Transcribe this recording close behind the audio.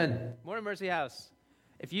Morning, Mercy House.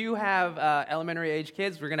 If you have elementary age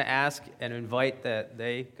kids, we're going to ask and invite that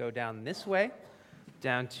they go down this way,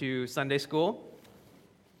 down to Sunday school.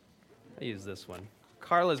 I use this one.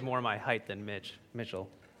 Carla's more my height than Mitchell,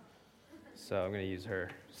 so I'm going to use her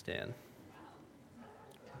stand.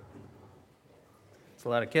 It's a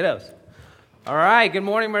lot of kiddos. All right, good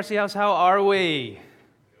morning, Mercy House. How are we?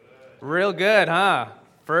 Good. Real good, huh?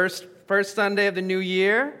 First Sunday of the new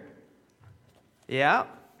year. Yeah.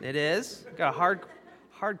 It is. Got a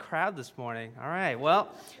hard crowd this morning. All right. Well,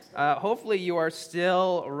 hopefully you are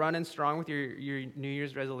still running strong with your New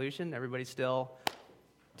Year's resolution. Everybody's still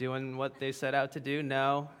doing what they set out to do?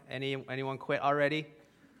 No? Anyone quit already?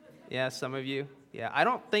 Yeah, some of you. Yeah, I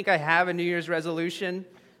don't think I have a New Year's resolution.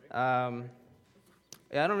 I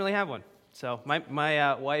don't really have one. So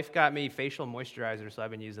my wife got me facial moisturizer, so I've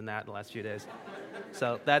been using that the last few days.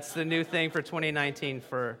 So that's the new thing for 2019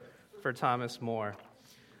 for Thomas Moore.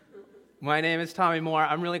 My name is Tommy Moore.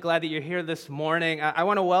 I'm really glad that you're here this morning. I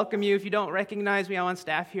want to welcome you. If you don't recognize me, I'm on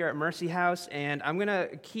staff here at Mercy House, and I'm going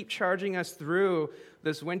to keep charging us through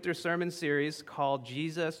this winter sermon series called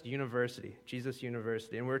Jesus University. Jesus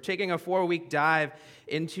University. And we're taking a 4-week dive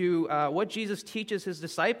into what Jesus teaches his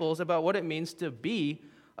disciples about what it means to be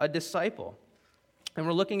a disciple. And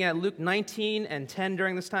we're looking at Luke 19 and 10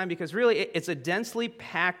 during this time because really it's a densely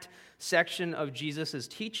packed section of Jesus'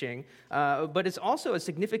 teaching, but it's also a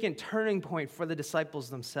significant turning point for the disciples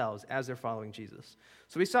themselves as they're following Jesus.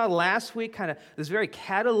 So we saw last week kind of this very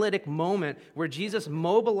catalytic moment where Jesus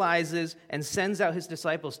mobilizes and sends out his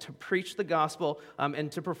disciples to preach the gospel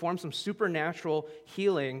and to perform some supernatural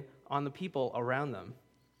healing on the people around them.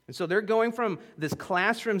 And so they're going from this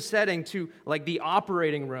classroom setting to like the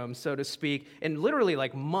operating room, so to speak, in literally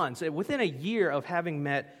like months, within a year of having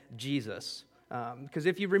met Jesus. Because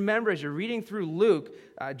if you remember, as you're reading through Luke,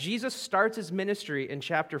 Jesus starts his ministry in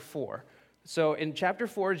chapter 4. So in chapter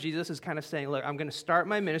 4, Jesus is kind of saying, look, I'm going to start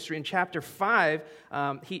my ministry. In chapter 5,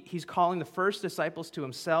 he's calling the first disciples to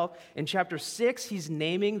himself. In chapter 6, he's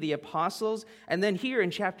naming the apostles. And then here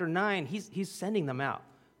in chapter 9, he's sending them out.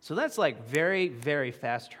 So that's like very, very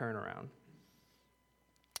fast turnaround.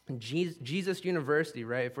 Jesus University,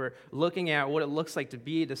 right? If we're looking at what it looks like to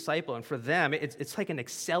be a disciple, and for them, it's like an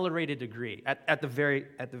accelerated degree at the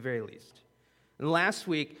very least. And last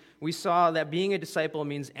week, we saw that being a disciple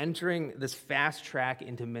means entering this fast track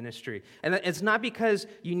into ministry. And it's not because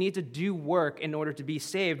you need to do work in order to be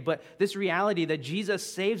saved, but this reality that Jesus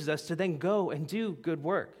saves us to then go and do good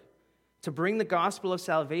work, to bring the gospel of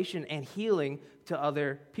salvation and healing to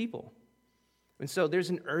other people. And so there's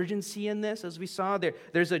an urgency in this, as we saw.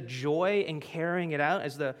 There's a joy in carrying it out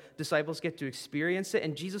as the disciples get to experience it.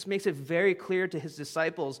 And Jesus makes it very clear to his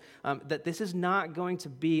disciples that this is not going to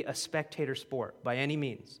be a spectator sport by any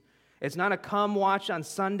means. It's not a come watch on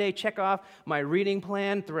Sunday, check off my reading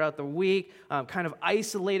plan throughout the week, kind of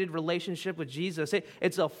isolated relationship with Jesus.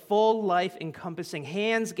 It's a full life encompassing,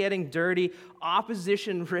 hands getting dirty,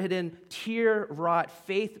 opposition-ridden, tear-wrought,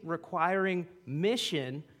 faith-requiring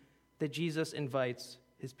mission that Jesus invites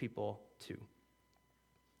his people to.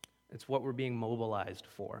 It's what we're being mobilized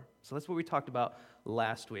for. So that's what we talked about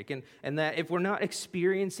last week. And that if we're not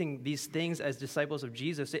experiencing these things as disciples of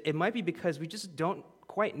Jesus, it might be because we just don't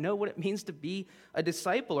quite know what it means to be a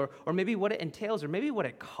disciple, or maybe what it entails, or maybe what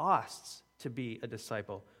it costs to be a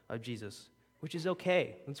disciple of Jesus, which is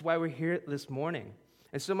okay. That's why we're here this morning.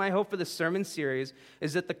 And so my hope for this sermon series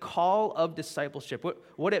is that the call of discipleship,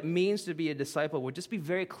 what it means to be a disciple, would just be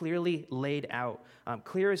very clearly laid out,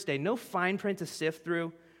 clear as day, no fine print to sift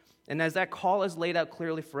through. And as that call is laid out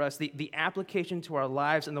clearly for us, the application to our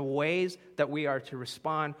lives and the ways that we are to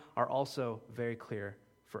respond are also very clear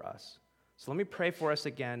for us. So let me pray for us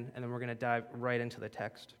again, and then we're going to dive right into the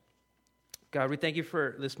text. God, we thank you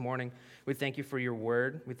for this morning. We thank you for your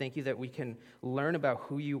word. We thank you that we can learn about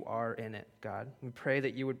who you are in it, God. We pray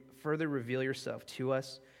that you would further reveal yourself to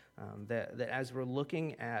us, that as we're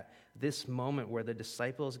looking at this moment where the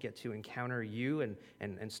disciples get to encounter you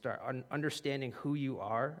and start understanding who you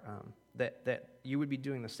are, that you would be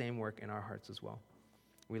doing the same work in our hearts as well.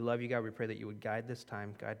 We love you, God. We pray that you would guide this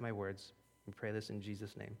time, guide my words. We pray this in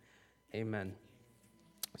Jesus' name. Amen.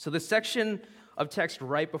 So the section of text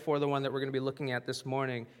right before the one that we're going to be looking at this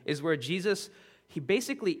morning is where Jesus, he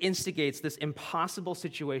basically instigates this impossible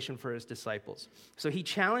situation for his disciples. So he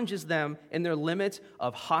challenges them in their limits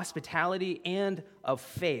of hospitality and of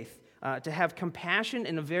faith to have compassion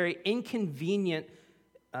in a very inconvenient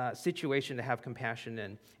situation to have compassion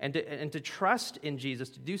in, and to trust in Jesus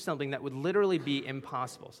to do something that would literally be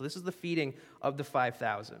impossible. So this is the feeding of the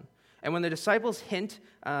 5,000. And when the disciples hint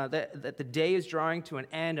that the day is drawing to an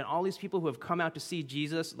end, and all these people who have come out to see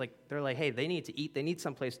Jesus, they're like, hey, they need to eat, they need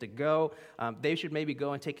someplace to go, they should maybe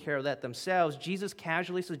go and take care of that themselves, Jesus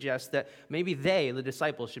casually suggests that maybe they, the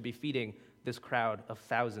disciples, should be feeding this crowd of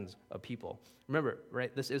thousands of people. Remember,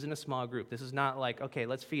 right, this isn't a small group. This is not like, okay,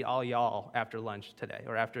 let's feed all y'all after lunch today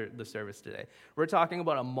or after the service today. We're talking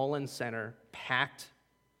about a Mullins Center packed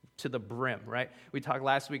to the brim, right? We talked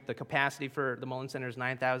last week, the capacity for the Mullins Center is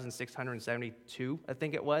 9,672, I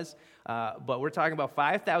think it was. But we're talking about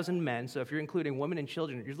 5,000 men, so if you're including women and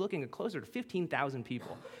children, you're looking at closer to 15,000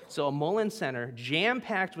 people. So a Mullins Center,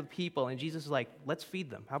 jam-packed with people, and Jesus is like, let's feed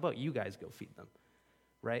them. How about you guys go feed them,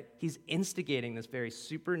 right? He's instigating this very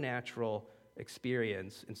supernatural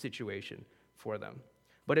experience and situation for them.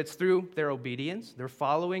 But it's through their obedience, their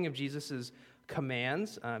following of Jesus'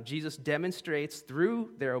 commands. Jesus demonstrates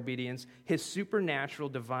through their obedience his supernatural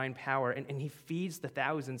divine power, and he feeds the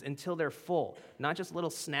thousands until they're full. Not just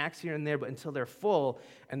little snacks here and there, but until they're full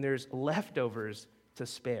and there's leftovers to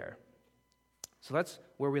spare. So that's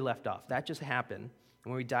where we left off. That just happened. And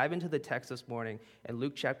when we dive into the text this morning in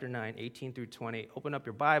Luke chapter 9, 18 through 20, open up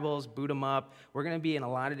your Bibles, boot them up. We're going to be in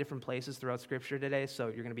a lot of different places throughout Scripture today, so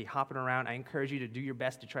you're going to be hopping around. I encourage you to do your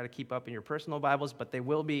best to try to keep up in your personal Bibles, but they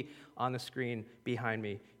will be on the screen behind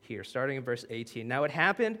me here, starting in verse 18. Now it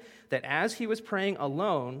happened that as he was praying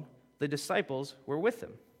alone, the disciples were with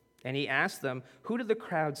him. And he asked them, "Who do the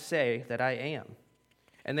crowd say that I am?"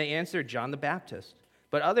 And they answered, "John the Baptist.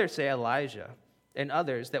 But others say Elijah, and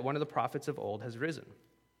others that one of the prophets of old has risen."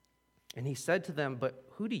 And he said to them, "But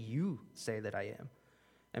who do you say that I am?"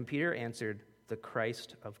 And Peter answered, "The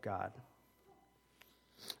Christ of God."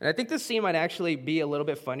 And I think this scene might actually be a little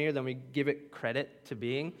bit funnier than we give it credit to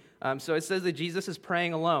being. So it says that Jesus is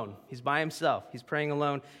praying alone. He's by himself. He's praying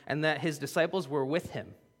alone, and that his disciples were with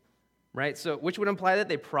him, right? So which would imply that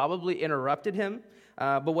they probably interrupted him.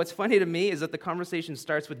 But what's funny to me is that the conversation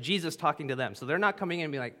starts with Jesus talking to them. So they're not coming in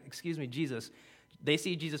and being like, "Excuse me, Jesus." They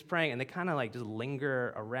see Jesus praying, and they kind of like just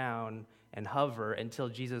linger around and hover until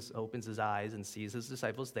Jesus opens his eyes and sees his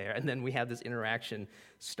disciples there, and then we have this interaction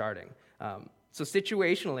starting. So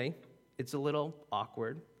situationally, it's a little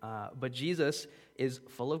awkward, but Jesus is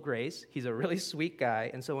full of grace. He's a really sweet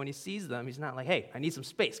guy, and so when he sees them, he's not like, "Hey, I need some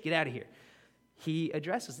space, get out of here." He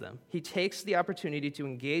addresses them. He takes the opportunity to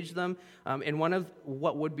engage them in one of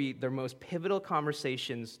what would be their most pivotal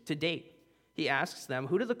conversations to date. He asks them,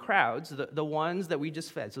 who do the crowds, the ones that we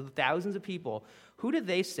just fed, so the thousands of people, who do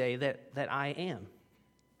they say that I am?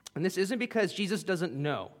 And this isn't because Jesus doesn't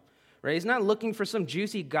know, right? He's not looking for some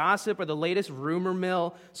juicy gossip or the latest rumor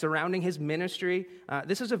mill surrounding his ministry.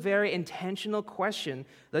 This is a very intentional question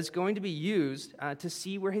that's going to be used to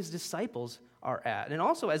see where his disciples are at, and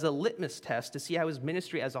also as a litmus test to see how his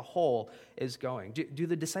ministry as a whole is going. Do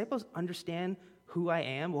the disciples understand who I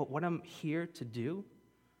am, what I'm here to do?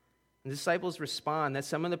 The disciples respond that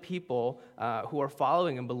some of the people who are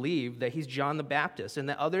following him believe that he's John the Baptist, and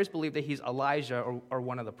that others believe that he's Elijah or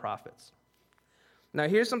one of the prophets. Now,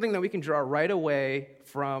 here's something that we can draw right away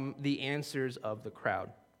from the answers of the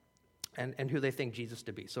crowd and who they think Jesus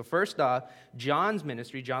to be. So first off, John's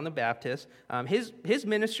ministry, John the Baptist, his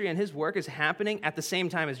ministry and his work is happening at the same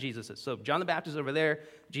time as Jesus's. So John the Baptist is over there,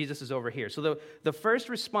 Jesus is over here. So the first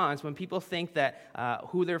response when people think that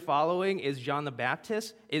who they're following is John the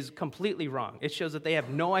Baptist is completely wrong. It shows that they have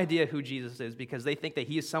no idea who Jesus is because they think that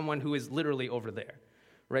he is someone who is literally over there.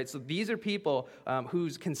 Right, so these are people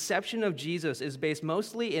whose conception of Jesus is based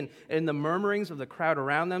mostly in the murmurings of the crowd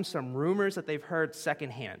around them, some rumors that they've heard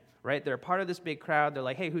secondhand, right? They're part of this big crowd. They're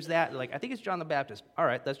like, "Hey, who's that?" They're like, "I think it's John the Baptist." All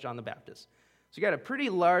right, that's John the Baptist. So you got a pretty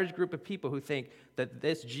large group of people who think that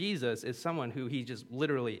this Jesus is someone who he just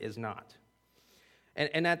literally is not.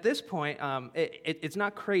 And at this point, it's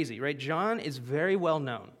not crazy, right? John is very well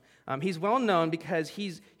known. He's well known because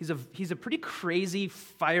he's a pretty crazy,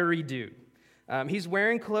 fiery dude. He's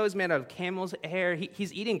wearing clothes made out of camel's hair.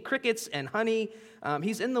 He's eating crickets and honey.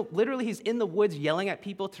 He's in the woods yelling at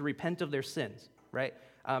people to repent of their sins, right?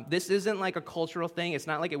 This isn't like a cultural thing. It's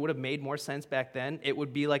not like it would have made more sense back then. It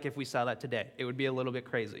would be like if we saw that today. It would be a little bit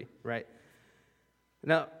crazy, right?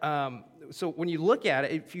 Now, so when you look at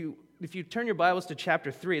it, if you turn your Bibles to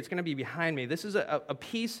chapter 3, it's going to be behind me. This is a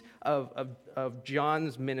piece of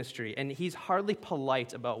John's ministry, and he's hardly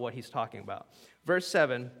polite about what he's talking about. Verse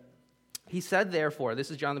 7, he said, therefore, this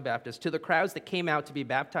is John the Baptist, to the crowds that came out to be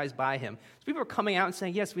baptized by him. So people are coming out and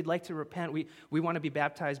saying, "Yes, we'd like to repent. We want to be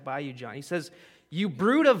baptized by you, John." He says, "You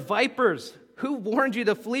brood of vipers, Who warned you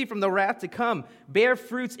to flee from the wrath to come? Bear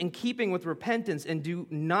fruits in keeping with repentance, and do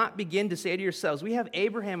not begin to say to yourselves, we have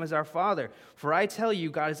Abraham as our father. For I tell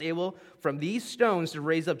you, God is able from these stones to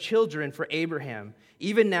raise up children for Abraham.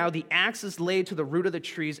 Even now the axe is laid to the root of the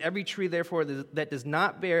trees. Every tree, therefore, that does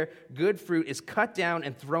not bear good fruit is cut down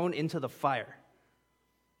and thrown into the fire.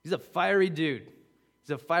 He's a fiery dude.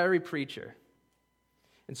 He's a fiery preacher.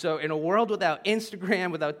 And so in a world without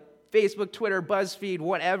Instagram, without Facebook, Twitter, BuzzFeed,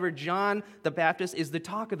 whatever, John the Baptist is the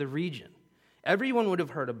talk of the region. Everyone would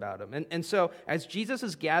have heard about him. And so as Jesus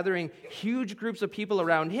is gathering huge groups of people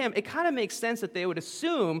around him, it kind of makes sense that they would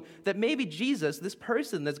assume that maybe Jesus, this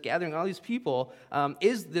person that's gathering all these people,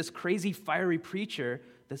 is this crazy, fiery preacher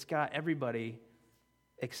that's got everybody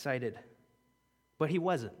excited. But he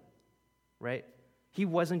wasn't, right? He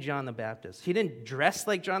wasn't John the Baptist. He didn't dress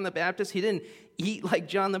like John the Baptist. He didn't eat like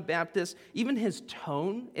John the Baptist. Even his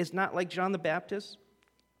tone is not like John the Baptist.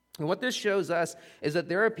 And what this shows us is that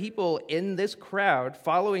there are people in this crowd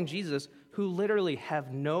following Jesus who literally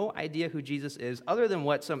have no idea who Jesus is, other than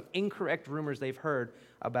what some incorrect rumors they've heard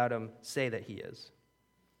about him say that he is.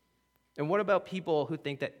 And what about people who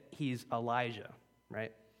think that he's Elijah,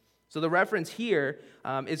 right? So the reference here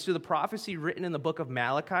is to the prophecy written in the book of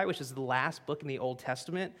Malachi, which is the last book in the Old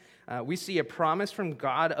Testament. We see a promise from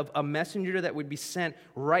God of a messenger that would be sent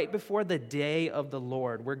right before the day of the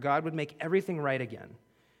Lord, where God would make everything right again.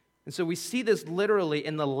 And so we see this literally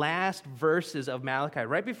in the last verses of Malachi,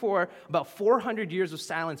 right before about 400 years of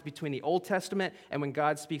silence between the Old Testament and when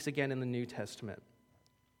God speaks again in the New Testament.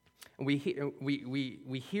 And we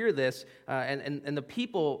hear this, and the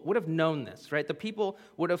people would have known this, right? The people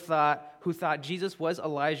who thought Jesus was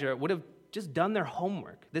Elijah would have just done their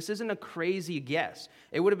homework. This isn't a crazy guess.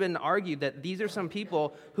 It would have been argued that these are some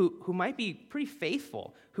people who might be pretty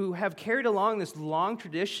faithful, who have carried along this long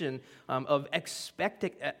tradition of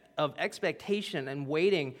expectation and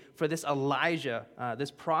waiting for this Elijah, this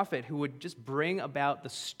prophet who would just bring about the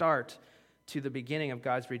start to the beginning of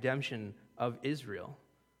God's redemption of Israel.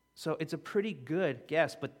 So it's a pretty good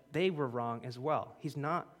guess, but they were wrong as well. He's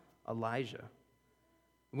not Elijah.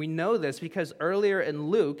 We know this because earlier in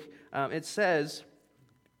Luke, it says,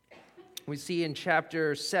 we see in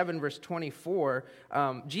chapter 7, verse 24,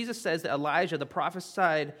 Jesus says that Elijah, the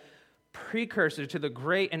prophesied precursor to the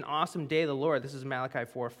great and awesome day of the Lord, this is Malachi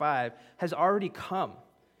 4:5, has already come.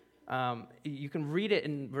 You can read it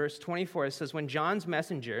in verse 24. It says, when John's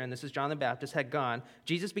messenger, and this is John the Baptist, had gone,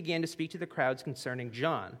 Jesus began to speak to the crowds concerning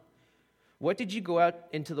John. What did you go out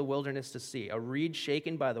into the wilderness to see? A reed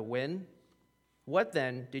shaken by the wind? What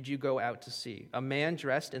then did you go out to see? A man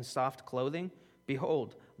dressed in soft clothing?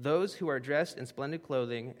 Behold, those who are dressed in splendid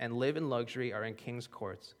clothing and live in luxury are in king's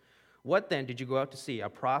courts. What then did you go out to see? A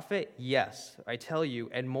prophet? Yes, I tell you,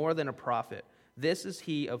 and more than a prophet. This is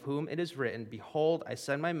he of whom it is written, behold, I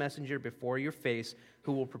send my messenger before your face,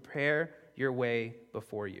 who will prepare your way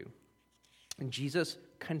before you. And Jesus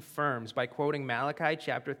confirms by quoting Malachi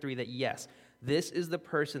chapter 3 that yes, this is the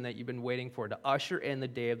person that you've been waiting for to usher in the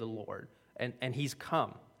day of the Lord. And he's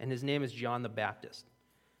come, and his name is John the Baptist,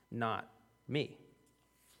 not me.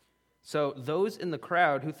 So those in the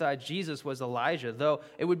crowd who thought Jesus was Elijah, though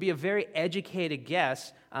it would be a very educated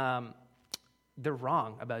guess, they're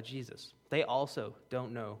wrong about Jesus. They also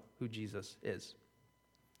don't know who Jesus is.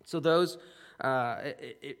 So those,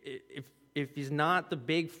 if he's not the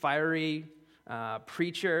big fiery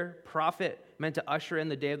preacher, prophet meant to usher in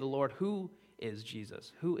the day of the Lord, who is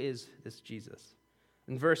Jesus? Who is this Jesus?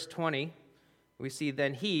 In verse 20, we see,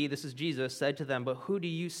 then he, this is Jesus, said to them, but who do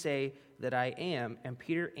you say that I am? And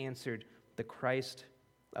Peter answered, the Christ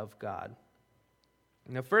of God.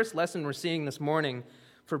 And the first lesson we're seeing this morning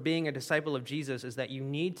for being a disciple of Jesus is that you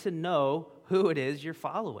need to know who it is you're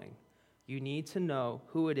following. You need to know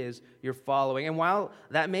who it is you're following. And while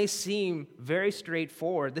that may seem very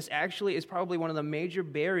straightforward, this actually is probably one of the major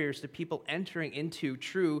barriers to people entering into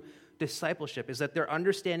true discipleship, is that their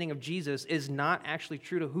understanding of Jesus is not actually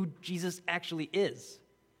true to who Jesus actually is.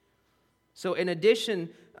 So in addition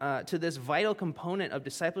to this vital component of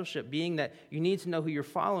discipleship being that you need to know who you're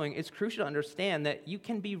following, it's crucial to understand that you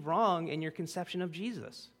can be wrong in your conception of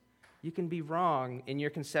Jesus. You can be wrong in your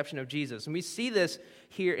conception of Jesus. And we see this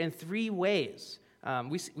here in three ways.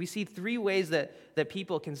 We see three ways that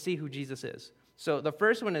people can see who Jesus is. So the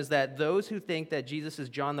first one is that those who think that Jesus is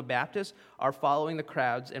John the Baptist are following the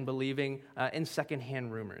crowds and believing in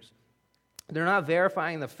secondhand rumors. They're not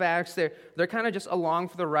verifying the facts. They're kind of just along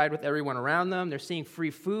for the ride with everyone around them. They're seeing free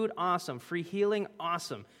food, awesome. Free healing,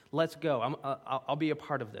 awesome. Let's go. I'll be a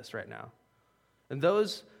part of this right now. And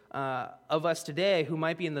those of us today who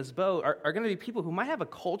might be in this boat are going to be people who might have a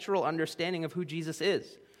cultural understanding of who Jesus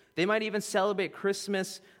is. They might even celebrate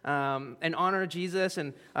Christmas and honor Jesus,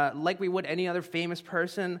 and like we would any other famous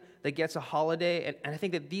person that gets a holiday. And I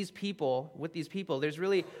think that with these people, there's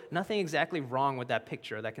really nothing exactly wrong with that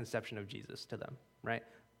picture, that conception of Jesus to them, right?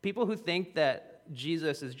 People who think that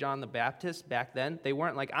Jesus is John the Baptist back then, they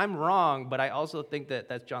weren't like, I'm wrong, but I also think that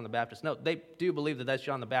that's John the Baptist. No, they do believe that that's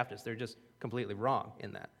John the Baptist. They're just completely wrong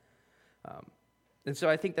in that. And so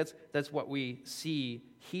I think that's what we see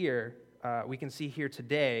here. We can see here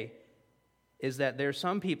today is that there are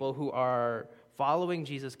some people who are following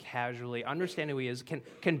Jesus casually, understanding who he is,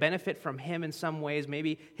 can benefit from him in some ways,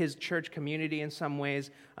 maybe his church community in some ways,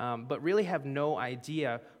 but really have no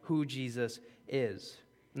idea who Jesus is.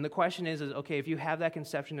 And the question is, okay, if you have that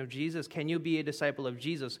conception of Jesus, can you be a disciple of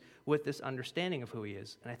Jesus with this understanding of who he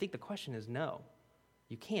is? And I think the question is no,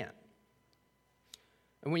 you can't.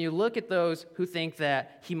 And when you look at those who think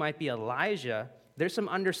that he might be Elijah, there's some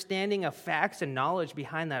understanding of facts and knowledge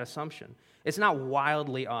behind that assumption. It's not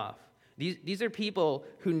wildly off. These are people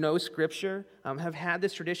who know Scripture, have had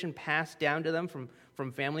this tradition passed down to them from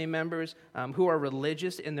family members, who are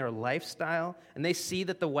religious in their lifestyle, and they see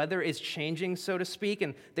that the weather is changing, so to speak,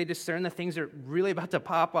 and they discern that things are really about to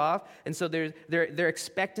pop off, and so they're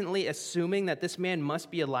expectantly assuming that this man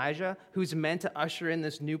must be Elijah, who's meant to usher in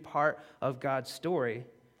this new part of God's story.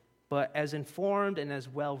 But as informed and as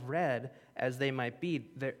well-read as they might be,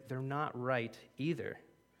 they're not right either.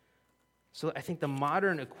 So I think the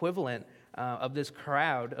modern equivalent of this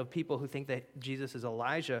crowd of people who think that Jesus is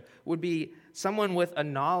Elijah would be someone with a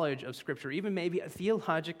knowledge of Scripture, even maybe a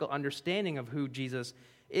theological understanding of who Jesus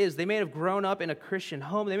is. They may have grown up in a Christian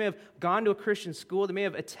home. They may have gone to a Christian school. They may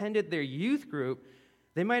have attended their youth group.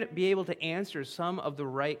 They might be able to answer some of the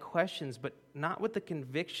right questions, but not with the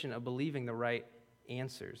conviction of believing the right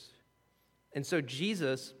answers. And so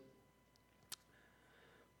Jesus,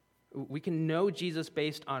 we can know Jesus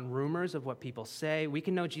based on rumors of what people say. We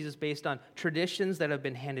can know Jesus based on traditions that have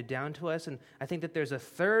been handed down to us. And I think that there's a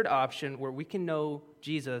third option where we can know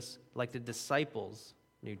Jesus like the disciples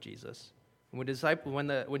knew Jesus. And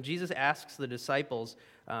when Jesus asks the disciples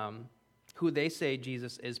who they say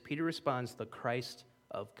Jesus is, Peter responds, the Christ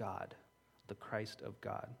of God. The Christ of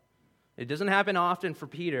God. It doesn't happen often for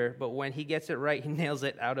Peter, but when he gets it right, he nails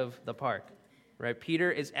it out of the park. Right?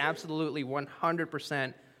 Peter is absolutely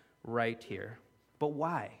 100% right here. But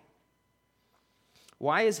why?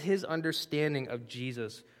 Why is his understanding of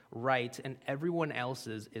Jesus right and everyone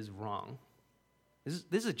else's is wrong? This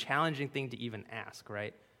is a challenging thing to even ask,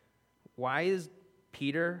 right? Why is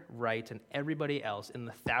Peter right and everybody else in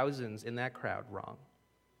the thousands in that crowd wrong?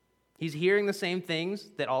 He's hearing the same things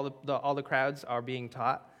that all the crowds are being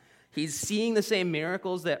taught. He's seeing the same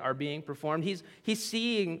miracles that are being performed. He's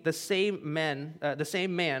seeing the same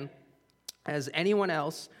man as anyone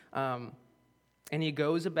else, and he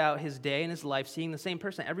goes about his day and his life seeing the same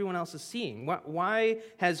person everyone else is seeing. Why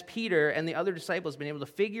has Peter and the other disciples been able to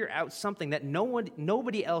figure out something that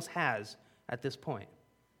nobody else has at this point?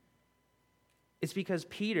 It's because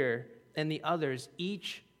Peter and the others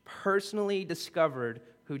each personally discovered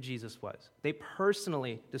who Jesus was. They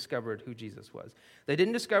personally discovered who Jesus was. They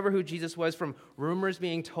didn't discover who Jesus was from rumors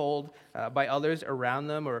being told by others around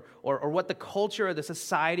them or what the culture or the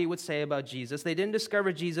society would say about Jesus. They didn't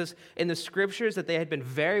discover Jesus in the scriptures that they had been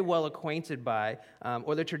very well acquainted by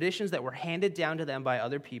or the traditions that were handed down to them by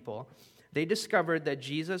other people. They discovered that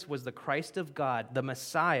Jesus was the Christ of God, the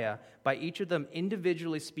Messiah, by each of them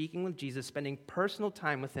individually speaking with Jesus, spending personal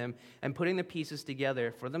time with him, and putting the pieces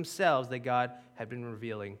together for themselves that God had been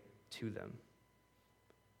revealing to them.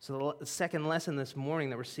 So the second lesson this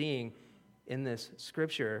morning that we're seeing in this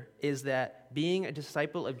scripture is that being a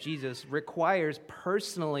disciple of Jesus requires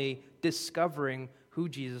personally discovering who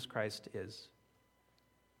Jesus Christ is.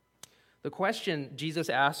 The question Jesus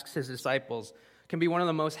asks his disciples can be one of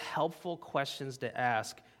the most helpful questions to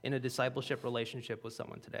ask in a discipleship relationship with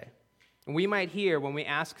someone today. And we might hear when we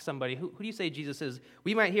ask somebody, who do you say Jesus is?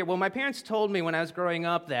 We might hear, well, my parents told me when I was growing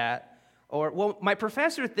up that, or, well, my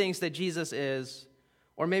professor thinks that Jesus is,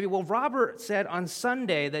 or maybe, well, Robert said on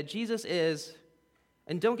Sunday that Jesus is.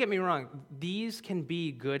 And don't get me wrong, these can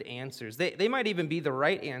be good answers. They might even be the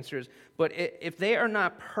right answers, but if they are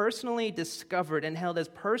not personally discovered and held as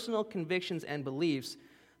personal convictions and beliefs,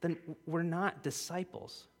 then we're not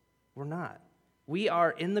disciples. We're not. We are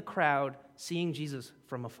in the crowd seeing Jesus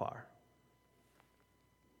from afar.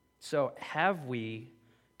 So have we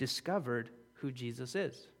discovered who Jesus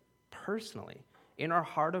is? Personally, in our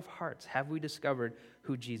heart of hearts, have we discovered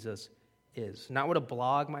who Jesus is? Not what a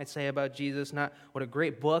blog might say about Jesus, not what a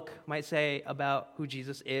great book might say about who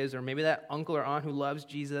Jesus is, or maybe that uncle or aunt who loves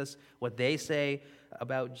Jesus, what they say,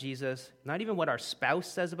 about Jesus, not even what our spouse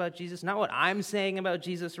says about Jesus, not what I'm saying about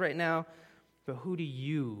Jesus right now, but who do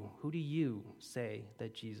you say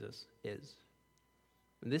that Jesus is?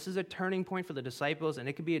 And this is a turning point for the disciples, and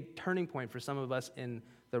it could be a turning point for some of us in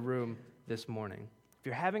the room this morning. If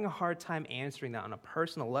you're having a hard time answering that on a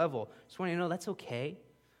personal level, just want you to know that's okay.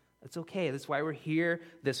 That's okay. That's why we're here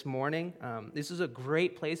this morning. This is a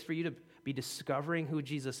great place for you to be discovering who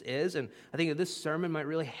Jesus is, and I think that this sermon might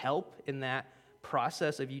really help in that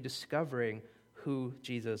process of you discovering who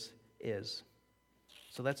Jesus is.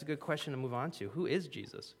 So that's a good question to move on to. Who is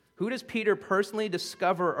Jesus? Who does Peter personally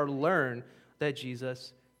discover or learn that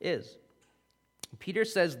Jesus is? Peter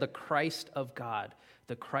says the Christ of God.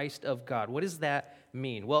 The Christ of God. What does that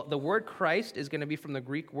mean? Well, the word Christ is going to be from the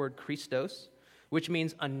Greek word Christos, which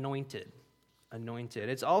means anointed. Anointed.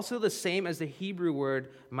 It's also the same as the Hebrew word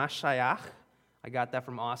Mashiach. I got that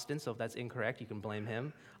from Austin, so if that's incorrect, you can blame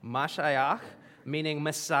him. Mashiach, meaning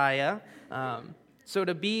Messiah. So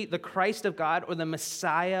to be the Christ of God or the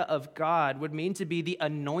Messiah of God would mean to be the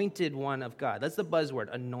anointed one of God. That's the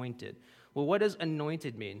buzzword, anointed. Well, what does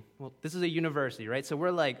anointed mean? Well, this is a university, right? So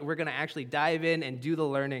we're going to actually dive in and do the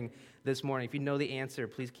learning this morning. If you know the answer,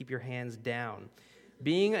 please keep your hands down.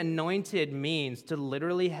 Being anointed means to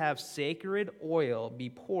literally have sacred oil be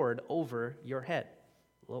poured over your head.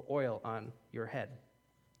 A little oil on your head.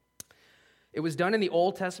 It was done in the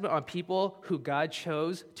Old Testament on people who God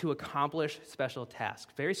chose to accomplish special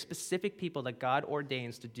tasks. Very specific people that God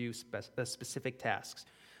ordains to do specific tasks.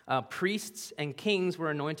 Priests and kings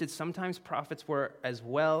were anointed. Sometimes prophets were as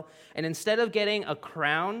well. And instead of getting a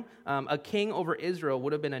crown, a king over Israel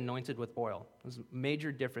would have been anointed with oil. There's a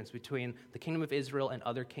major difference between the kingdom of Israel and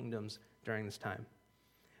other kingdoms during this time.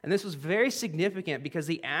 And this was very significant because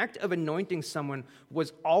the act of anointing someone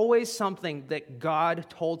was always something that God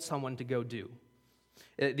told someone to go do.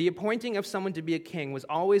 The appointing of someone to be a king was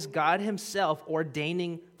always God himself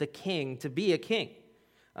ordaining the king to be a king.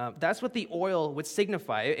 That's what the oil would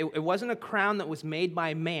signify. It wasn't a crown that was made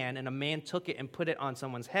by man and a man took it and put it on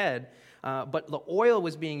someone's head, but the oil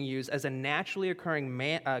was being used as a naturally occurring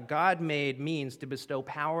God-made means to bestow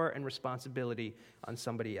power and responsibility on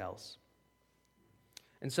somebody else.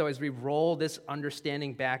 And so as we roll this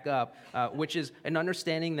understanding back up, which is an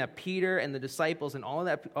understanding that Peter and the disciples and all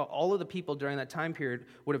of the people during that time period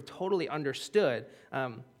would have totally understood,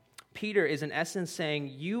 Peter is in essence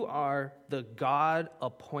saying, you are the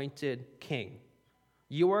God-appointed king.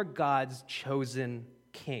 You are God's chosen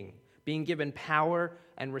king, being given power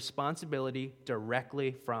and responsibility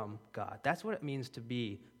directly from God. That's what it means to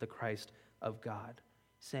be the Christ of God.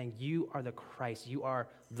 Saying, you are the Christ, you are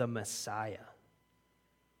the Messiah.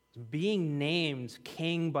 Being named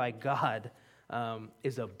king by God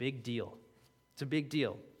is a big deal. It's a big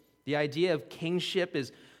deal. The idea of kingship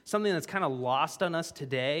is something that's kind of lost on us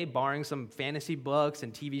today, barring some fantasy books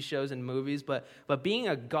and TV shows and movies. But being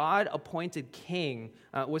a God-appointed king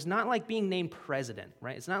was not like being named president,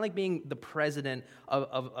 right? It's not like being the president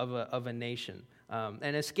of a nation.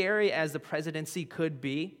 And as scary as the presidency could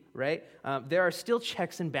be, right, there are still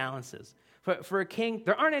checks and balances. For a king,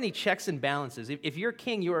 there aren't any checks and balances. If you're a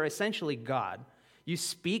king, you are essentially God. You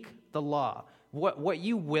speak the law. What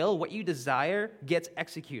you will, what you desire, gets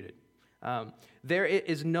executed. There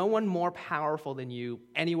is no one more powerful than you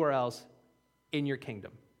anywhere else in your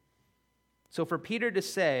kingdom. So for Peter to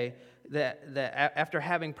say that after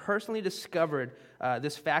having personally discovered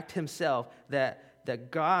this fact himself, that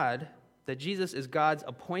Jesus is God's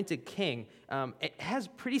appointed king, it has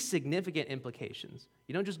pretty significant implications.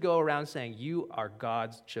 You don't just go around saying, you are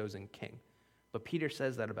God's chosen king. But Peter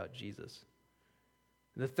says that about Jesus.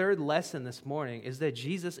 The third lesson this morning is that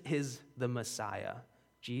Jesus is the Messiah.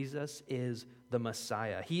 Jesus is the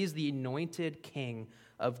Messiah. He is the anointed king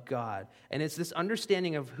of God. And it's this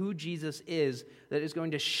understanding of who Jesus is that is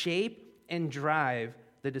going to shape and drive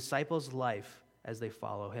the disciples' life as they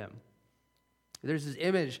follow him. There's this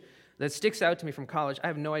image that sticks out to me from college. I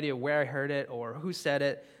have no idea where I heard it or who said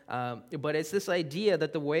it, but it's this idea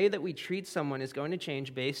that the way that we treat someone is going to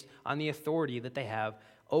change based on the authority that they have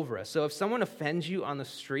over us. So if someone offends you on the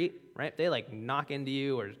street, right, they like knock into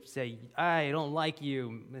you or say, I don't like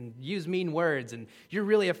you, and use mean words, and you're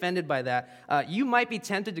really offended by that, you might be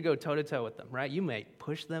tempted to go toe-to-toe with them, right? You might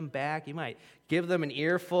push them back. You might give them an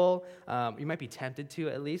earful. You might be tempted to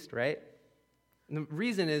at least, right? And the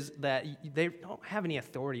reason is that they don't have any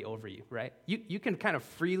authority over you, right? You can kind of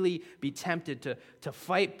freely be tempted to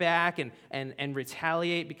fight back and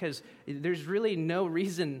retaliate because there's really no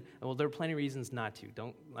reason. Well, there are plenty of reasons not to.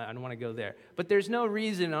 I don't want to go there. But there's no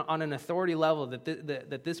reason on an authority level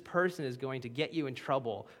that this person is going to get you in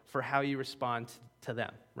trouble for how you respond to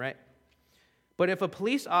them, right? But if a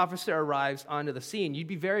police officer arrives onto the scene, you'd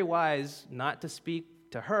be very wise not to speak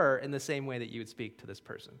to her in the same way that you would speak to this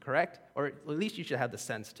person, correct? Or at least you should have the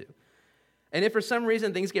sense to. And if for some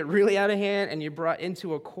reason things get really out of hand and you're brought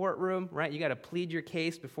into a courtroom, right, you got to plead your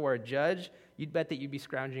case before a judge, you'd bet that you'd be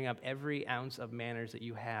scrounging up every ounce of manners that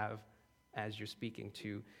you have as you're speaking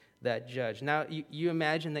to that judge. Now, you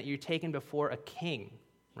imagine that you're taken before a king,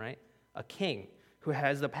 right? A king who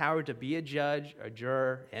has the power to be a judge, a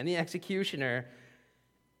juror, and the executioner,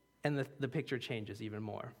 and the picture changes even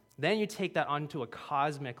more. Then you take that onto a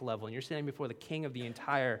cosmic level, and you're standing before the king of the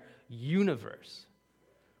entire universe,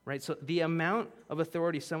 right? So the amount of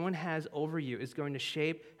authority someone has over you is going to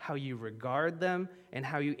shape how you regard them and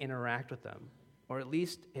how you interact with them, or at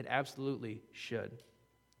least it absolutely should.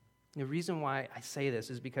 The reason why I say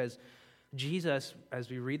this is because Jesus, as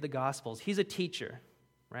we read the Gospels, he's a teacher,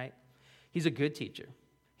 right? He's a good teacher.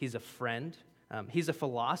 He's a friend. He's a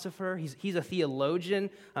philosopher. He's a theologian.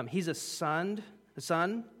 He's a son.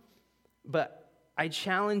 But I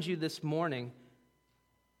challenge you this morning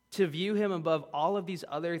to view him above all of these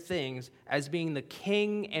other things as being the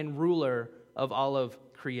king and ruler of all of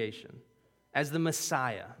creation, as the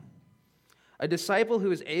Messiah. A disciple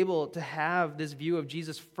who is able to have this view of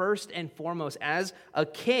Jesus first and foremost as a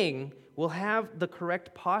king will have the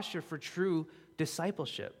correct posture for true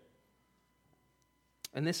discipleship.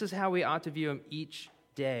 And this is how we ought to view him each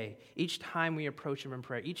day, each time we approach him in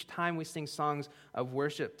prayer, each time we sing songs of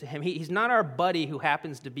worship to him. He's not our buddy who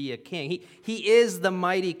happens to be a king. He is the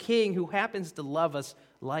mighty king who happens to love us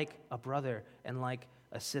like a brother and like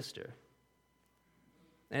a sister.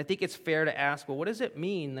 And I think it's fair to ask, well, what does it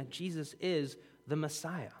mean that Jesus is the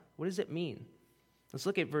Messiah? What does it mean? Let's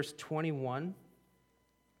look at verse 21.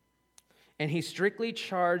 And he strictly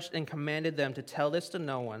charged and commanded them to tell this to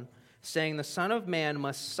no one, saying, the Son of Man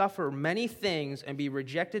must suffer many things and be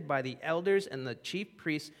rejected by the elders and the chief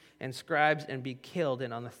priests and scribes and be killed,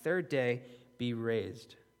 and on the third day be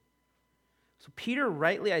raised. So Peter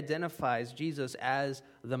rightly identifies Jesus as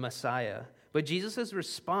the Messiah, but Jesus'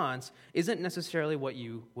 response isn't necessarily what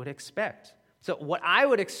you would expect. So what I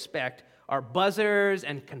would expect are buzzers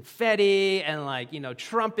and confetti and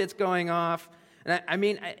trumpets going off.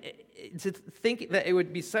 And to think that it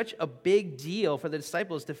would be such a big deal for the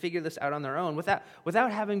disciples to figure this out on their own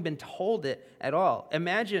without having been told it at all.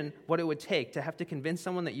 Imagine what it would take to have to convince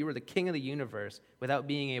someone that you were the king of the universe without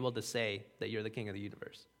being able to say that you're the king of the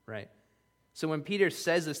universe, right? So when Peter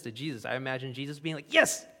says this to Jesus, I imagine Jesus being like,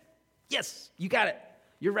 yes, you got it.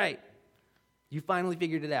 You're right. You finally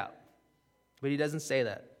figured it out. But he doesn't say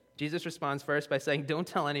that. Jesus responds first by saying, don't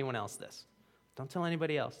tell anyone else this. Don't tell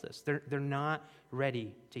anybody else this. They're not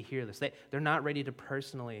ready to hear this. They're not ready to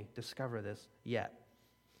personally discover this yet.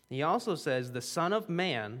 He also says, the Son of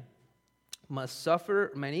Man must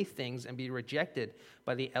suffer many things and be rejected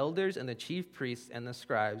by the elders and the chief priests and the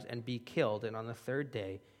scribes and be killed, and on the third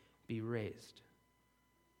day be raised.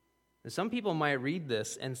 And some people might read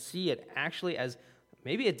this and see it actually as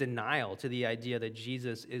maybe a denial to the idea that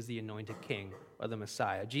Jesus is the anointed king or the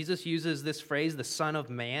Messiah. Jesus uses this phrase, the Son of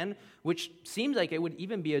Man, which seems like it would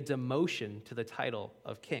even be a demotion to the title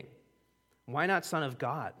of king. Why not Son of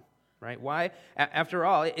God, right? Why, after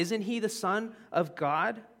all, isn't he the Son of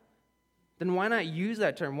God? Then why not use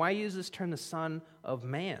that term? Why use this term, the Son of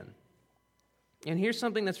Man? And here's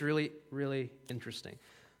something that's really, really interesting.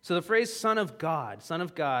 So the phrase Son of God,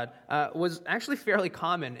 was actually fairly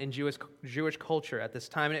common in Jewish culture at this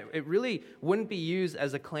time, and it really wouldn't be used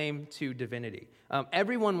as a claim to divinity.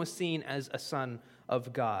 Everyone was seen as a son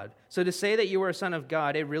of God. So to say that you were a son of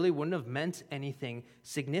God, it really wouldn't have meant anything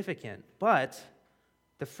significant. But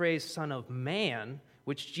the phrase Son of Man,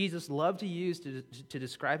 which Jesus loved to use to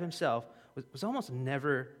describe himself, was almost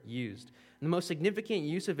never used. And the most significant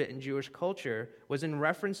use of it in Jewish culture was in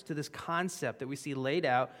reference to this concept that we see laid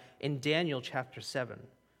out in Daniel chapter 7,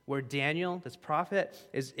 where Daniel, this prophet,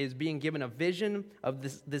 is being given a vision of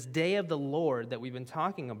this day of the Lord that we've been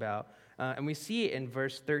talking about. And we see it in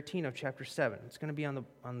verse 13 of chapter 7. It's going to be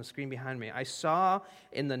on the screen behind me. I saw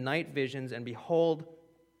in the night visions, and behold,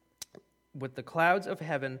 with the clouds of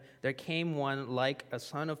heaven, there came one like a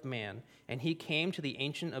son of man, and he came to the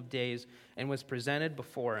Ancient of Days and was presented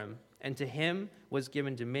before him. And to him was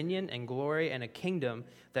given dominion and glory and a kingdom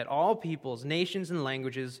that all peoples, nations, and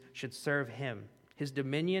languages should serve him. His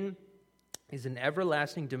dominion is an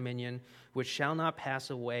everlasting dominion which shall not pass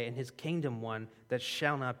away, and his kingdom one that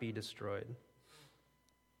shall not be destroyed.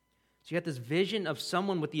 So you got this vision of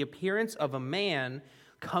someone with the appearance of a man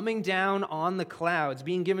coming down on the clouds,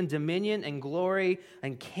 being given dominion and glory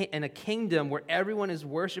and a kingdom where everyone is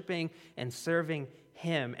worshiping and serving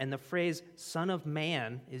him. And the phrase Son of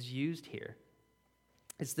Man is used here.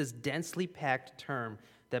 It's this densely packed term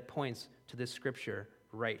that points to this scripture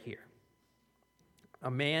right here.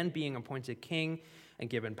 A man being appointed king and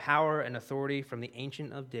given power and authority from the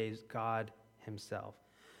Ancient of Days, God himself.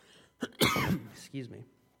 Excuse me.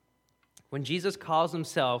 When Jesus calls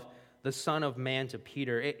himself the Son of Man to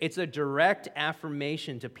Peter, it's a direct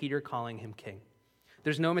affirmation to Peter calling him king.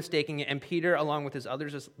 There's no mistaking it, and Peter, along with his other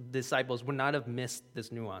disciples, would not have missed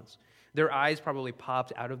this nuance. Their eyes probably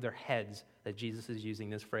popped out of their heads that Jesus is using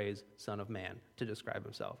this phrase, Son of Man, to describe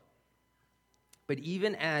himself. But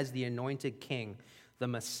even as the anointed king, the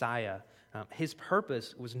Messiah, his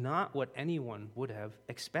purpose was not what anyone would have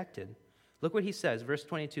expected. Look what he says, verse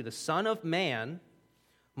 22, the Son of Man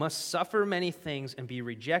must suffer many things and be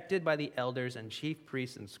rejected by the elders and chief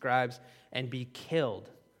priests and scribes and be killed,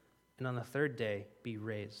 and on the third day be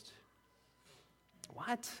raised.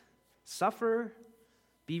 What? Suffer,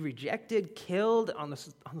 be rejected, killed, on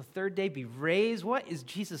the third day be raised? What is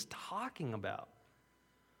Jesus talking about?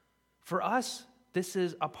 For us, this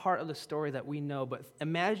is a part of the story that we know, but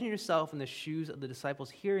imagine yourself in the shoes of the disciples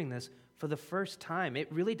hearing this for the first time.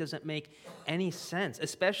 It really doesn't make any sense,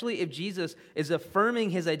 especially if Jesus is affirming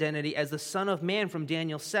his identity as the Son of Man from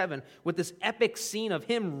Daniel 7 with this epic scene of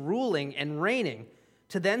him ruling and reigning,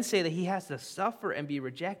 to then say that he has to suffer and be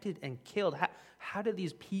rejected and killed. How do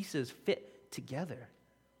these pieces fit together?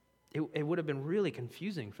 It would have been really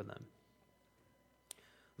confusing for them.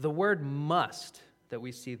 The word must that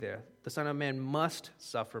we see there, the Son of Man must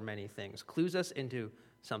suffer many things, clues us into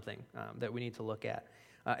something that we need to look at.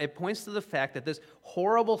 It points to the fact that this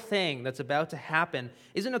horrible thing that's about to happen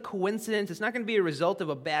isn't a coincidence. It's not going to be a result of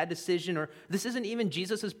a bad decision, or this isn't even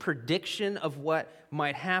Jesus' prediction of what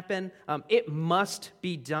might happen. It must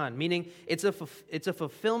be done, meaning it's a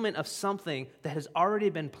fulfillment of something that has already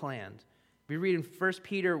been planned. We read in 1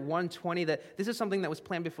 Peter 1:20 that this is something that was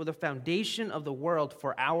planned before the foundation of the world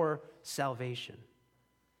for our salvation.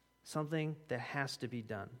 Something that has to be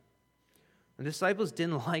done. The disciples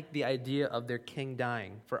didn't like the idea of their king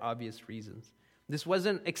dying for obvious reasons. This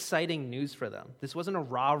wasn't exciting news for them. This wasn't a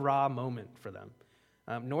rah-rah moment for them.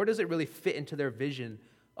 Nor does it really fit into their vision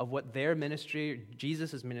of what their ministry,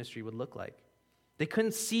 Jesus' ministry, would look like. They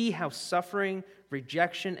couldn't see how suffering,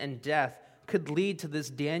 rejection, and death could lead to this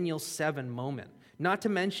Daniel 7 moment. Not to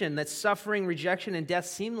mention that suffering, rejection, and death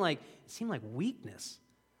seemed like weakness.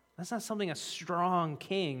 That's not something a strong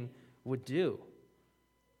king would do.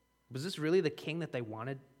 Was this really the king that they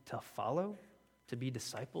wanted to follow, to be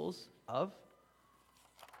disciples of?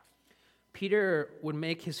 Peter would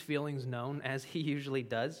make his feelings known, as he usually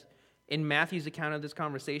does. In Matthew's account of this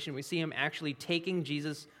conversation, we see him actually taking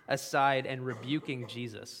Jesus aside and rebuking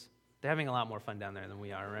Jesus. They're having a lot more fun down there than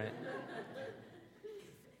we are, right?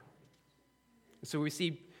 So we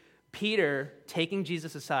see Peter taking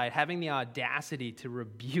Jesus aside, having the audacity to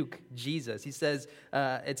rebuke Jesus. It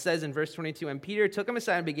says in verse 22, and Peter took him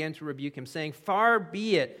aside and began to rebuke him, saying, far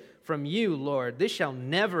be it from you, Lord, this shall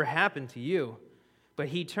never happen to you. But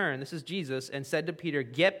he turned, this is Jesus, and said to Peter,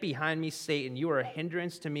 get behind me, Satan, you are a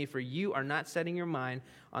hindrance to me, for you are not setting your mind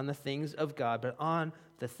on the things of God, but on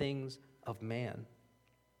the things of man.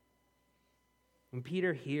 When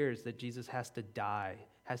Peter hears that Jesus has to die,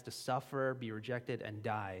 has to suffer, be rejected, and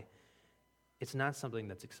die, it's not something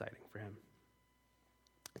that's exciting for him.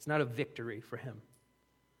 It's not a victory for him.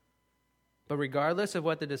 But regardless of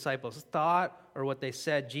what the disciples thought or what they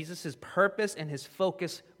said, Jesus' purpose and his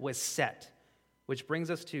focus was set, which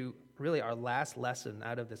brings us to really our last lesson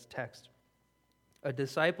out of this text. A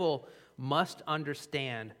disciple must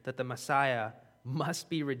understand that the Messiah must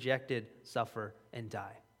be rejected, suffer, and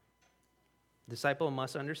die. A disciple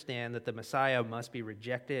must understand that the Messiah must be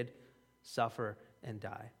rejected, suffer, and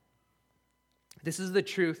die. This is the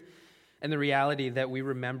truth and the reality that we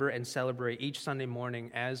remember and celebrate each Sunday morning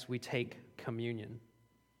as we take communion.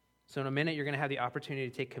 So in a minute, you're going to have the opportunity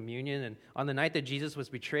to take communion. And on the night that Jesus was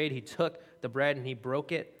betrayed, he took the bread and he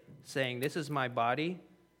broke it, saying, this is my body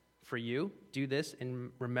for you. Do this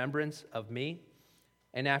in remembrance of me.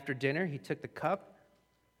 And after dinner, he took the cup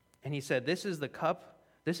and he said, this is the cup,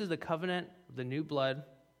 this is the covenant of the new blood,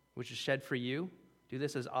 which is shed for you. Do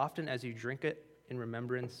this as often as you drink it in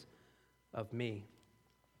remembrance of me.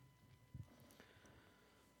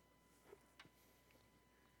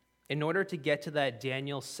 In order to get to that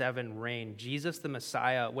Daniel 7 reign, Jesus the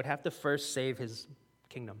Messiah would have to first save his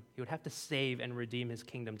kingdom. He would have to save and redeem his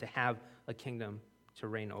kingdom to have a kingdom to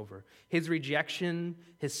reign over. His rejection,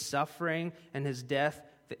 his suffering, and his death,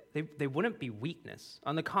 they wouldn't be weakness.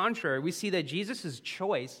 On the contrary, we see that Jesus'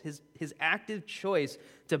 choice, his active choice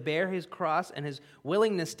to bear his cross and his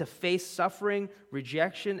willingness to face suffering,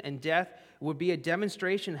 rejection, and death would be a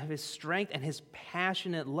demonstration of his strength and his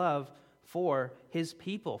passionate love for his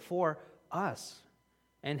people, for us.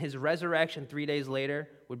 And his resurrection 3 days later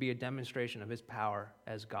would be a demonstration of his power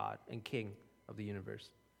as God and King of the universe.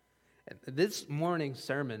 This morning's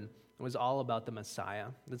sermon was all about the Messiah.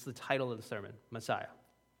 That's the title of the sermon, Messiah.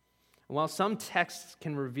 And while some texts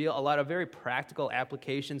can reveal a lot of very practical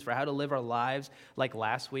applications for how to live our lives, like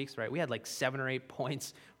last week's, right? We had like 7 or 8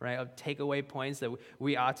 points, right, of takeaway points that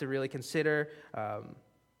we ought to really consider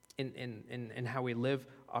in how we live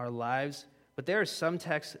our lives. But there are some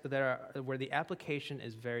texts that are where the application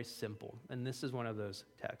is very simple, and this is one of those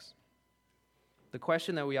texts. The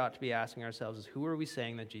question that we ought to be asking ourselves is, who are we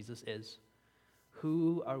saying that Jesus is?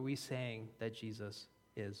 Who are we saying that Jesus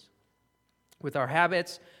is? With our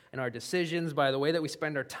habits and our decisions, by the way that we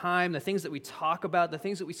spend our time, the things that we talk about, the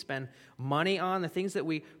things that we spend money on, the things that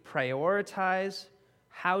we prioritize,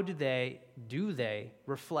 how do they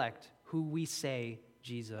reflect who we say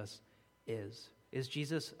Jesus is? Is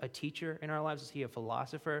Jesus a teacher in our lives? Is he a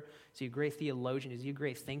philosopher? Is he a great theologian? Is he a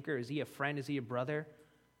great thinker? Is he a friend? Is he a brother?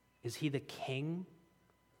 Is he the king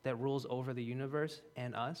that rules over the universe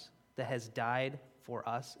and us, that has died for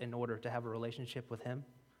us in order to have a relationship with him?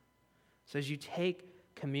 So as you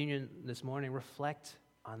take communion this morning, reflect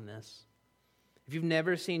on this. If you've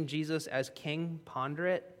never seen Jesus as king, ponder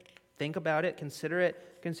it, think about it, consider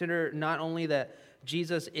it. Consider not only that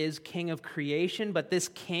Jesus is king of creation, but this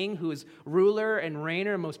king who is ruler and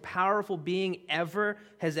reigner, most powerful being ever,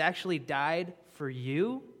 has actually died for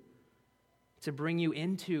you to bring you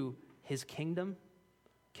into his kingdom.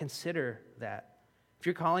 Consider that. If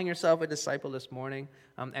you're calling yourself a disciple this morning,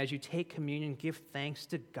 as you take communion, give thanks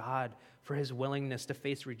to God for his willingness to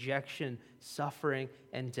face rejection, suffering,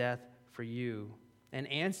 and death for you. And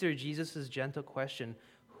answer Jesus' gentle question,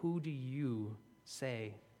 who do you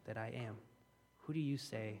say that I am? Who do you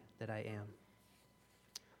say that I am?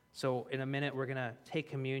 So in a minute, we're going to take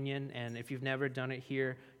communion, and if you've never done it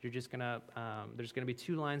here, you're just going to, there's going to be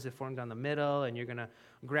 2 lines that form down the middle, and you're going to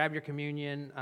grab your communion